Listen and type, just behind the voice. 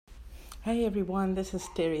Hey everyone, this is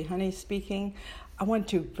Terry Honey speaking. I want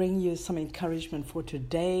to bring you some encouragement for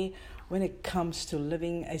today when it comes to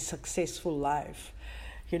living a successful life.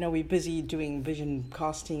 You know, we're busy doing vision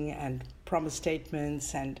casting and promise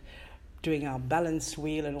statements and doing our balance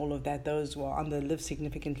wheel and all of that. Those were on the Live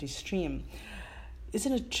Significantly stream.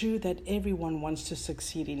 Isn't it true that everyone wants to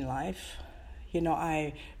succeed in life? You know,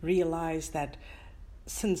 I realized that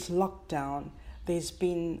since lockdown, there's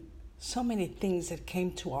been so many things that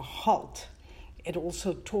came to a halt. It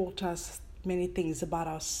also taught us many things about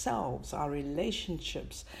ourselves, our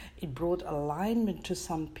relationships. It brought alignment to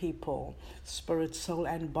some people, spirit, soul,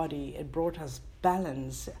 and body. It brought us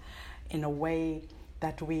balance in a way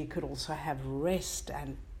that we could also have rest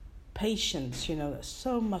and patience,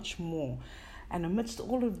 so much more. And amidst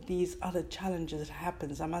all of these other challenges that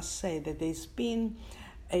happens, I must say that there's been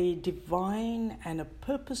a divine and a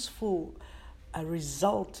purposeful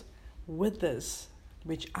result with this,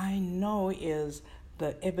 which I know is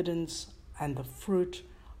the evidence and the fruit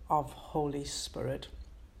of Holy Spirit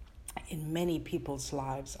in many people's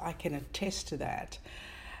lives. I can attest to that.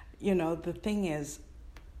 The thing is,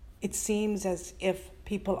 it seems as if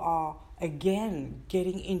people are again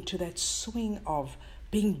getting into that swing of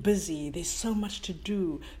being busy. There's so much to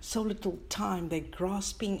do, so little time. They're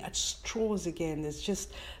grasping at straws again.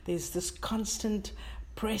 There's this constant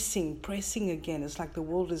pressing again. It's like the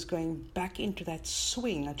world is going back into that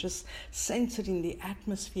swing. I just sensed it in the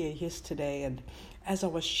atmosphere yesterday, and as I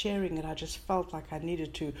was sharing it, I just felt like I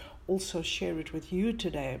needed to also share it with you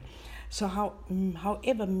today. So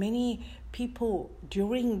however, many people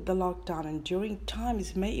during the lockdown and during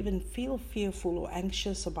times may even feel fearful or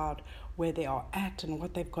anxious about where they are at and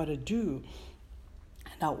what they've got to do.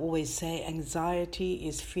 I always say anxiety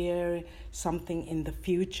is fear something in the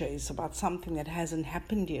future. It's about something that hasn't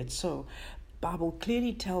happened yet. So Bible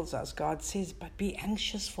clearly tells us, God says, but be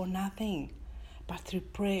anxious for nothing, but through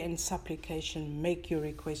prayer and supplication, make your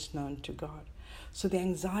request known to God. So the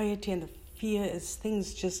anxiety and the fear is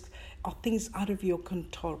things out of your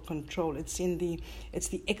control. It's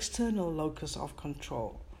the external locus of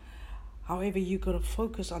control. However, you've got to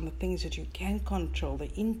focus on the things that you can control,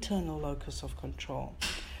 the internal locus of control.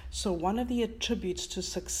 So one of the attributes to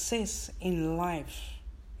success in life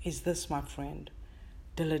is this, my friend,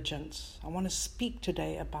 diligence. I want to speak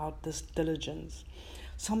today about this diligence.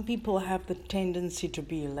 Some people have the tendency to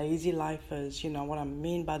be lazy lifers. What I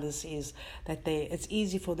mean by this is that it's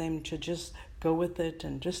easy for them to just go with it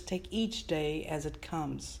and just take each day as it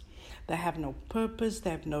comes. They have no purpose, they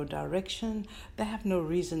have no direction, they have no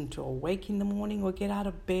reason to awake in the morning or get out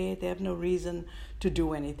of bed, they have no reason to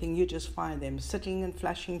do anything. You just find them sitting and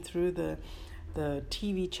flashing through the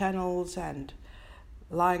TV channels and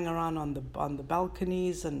lying around on the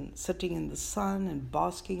balconies and sitting in the sun and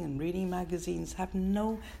basking and reading magazines, have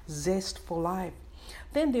no zest for life.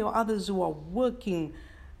 Then there are others who are working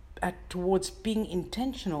towards being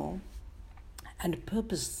intentional and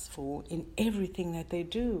purposeful in everything that they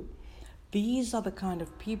do. These are the kind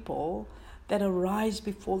of people that arise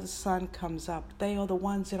before the sun comes up. They are the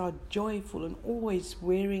ones that are joyful and always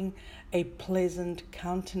wearing a pleasant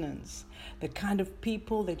countenance. The kind of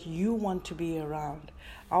people that you want to be around.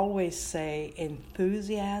 I always say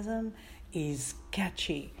enthusiasm is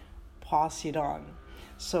catchy. Pass it on.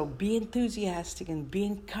 So be enthusiastic and be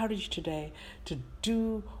encouraged today to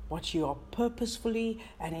do what you are purposefully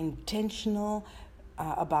and intentional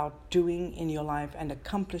about doing in your life and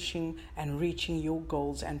accomplishing and reaching your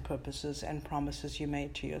goals and purposes and promises you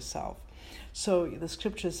made to yourself. So the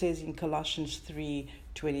scripture says in Colossians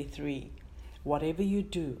 3:23, whatever you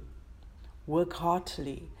do, work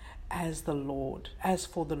heartily as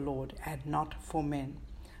for the Lord and not for men.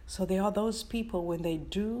 So there are those people, when they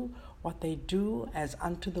do what they do as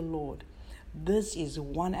unto the Lord, this is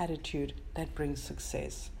one attitude that brings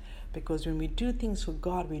success. Because when we do things for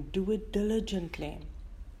God, we do it diligently.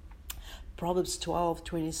 Proverbs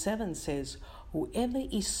 12:27 says, whoever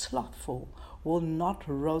is slothful will not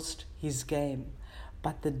roast his game,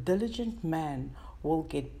 but the diligent man will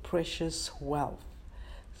get precious wealth.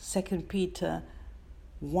 2 Peter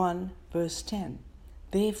 1:10.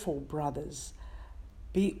 Therefore, brothers,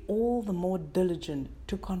 be all the more diligent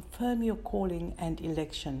to confirm your calling and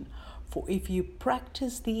election, for if you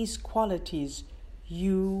practice these qualities,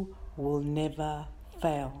 you will never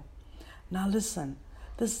fail. Now listen,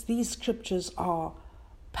 these scriptures are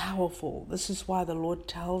powerful. This is why the Lord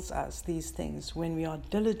tells us these things. When we are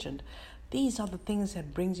diligent, these are the things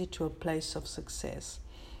that brings you to a place of success.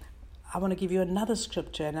 I want to give you another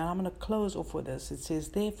scripture, and I'm going to close off with this. It says,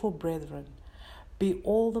 therefore, brethren, be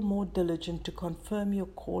all the more diligent to confirm your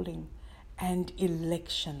calling and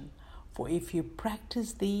election. For if you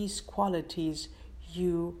practice these qualities,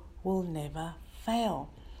 you will never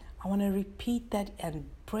fail. I want to repeat that and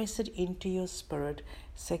press it into your spirit.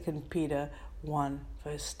 2 Peter 1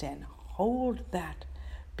 verse 10. Hold that.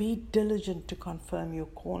 Be diligent to confirm your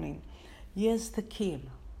calling. Here's the key.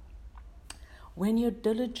 When you're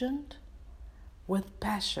diligent with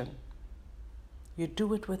passion, you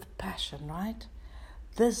do it with passion, right?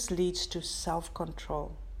 This leads to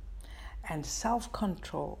self-control. And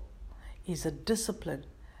self-control is a discipline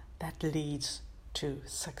that leads to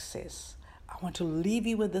success. I want to leave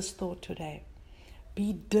you with this thought today.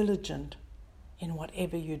 Be diligent in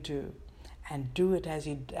whatever you do, and do it as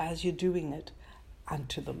you're doing it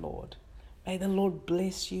unto the Lord. May the Lord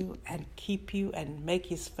bless you and keep you and make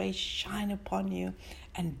his face shine upon you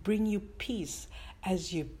and bring you peace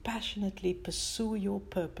as you passionately pursue your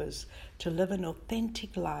purpose to live an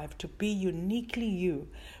authentic life, to be uniquely you.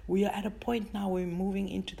 We are at a point now we're moving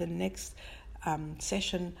into the next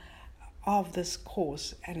session of this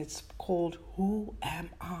course, and it's called Who Am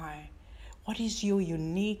I? What is your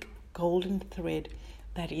unique golden thread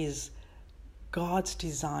that is God's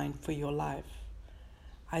design for your life?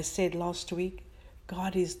 I said last week,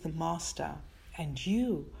 God is the master and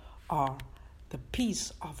you are the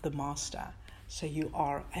piece of the master. So you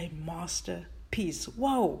are a masterpiece.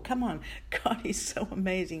 Whoa, come on. God is so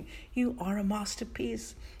amazing. You are a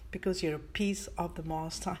masterpiece because you're a piece of the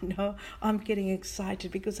master. I know I'm getting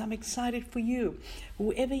excited because I'm excited for you.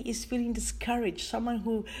 Whoever is feeling discouraged, someone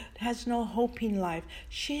who has no hope in life,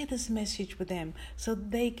 share this message with them so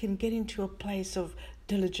they can get into a place of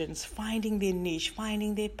diligence, finding their niche,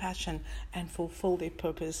 finding their passion, and fulfill their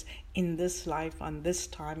purpose in this life, on this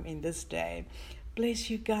time, in this day. Bless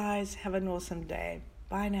you guys. Have an awesome day.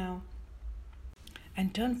 Bye now.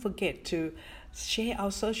 And don't forget to share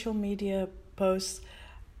our social media posts.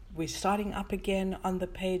 We're starting up again on the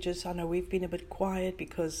pages. I know we've been a bit quiet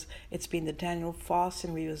because it's been the Daniel fast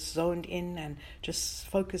and we were zoned in and just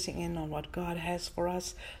focusing in on what God has for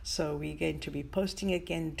us. So we're going to be posting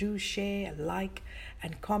again. Do share, like,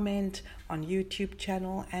 and comment on YouTube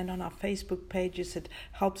channel and on our Facebook pages. It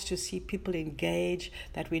helps to see people engage,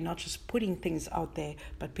 that we're not just putting things out there,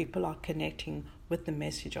 but people are connecting with the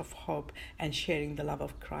message of hope and sharing the love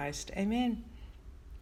of Christ. Amen.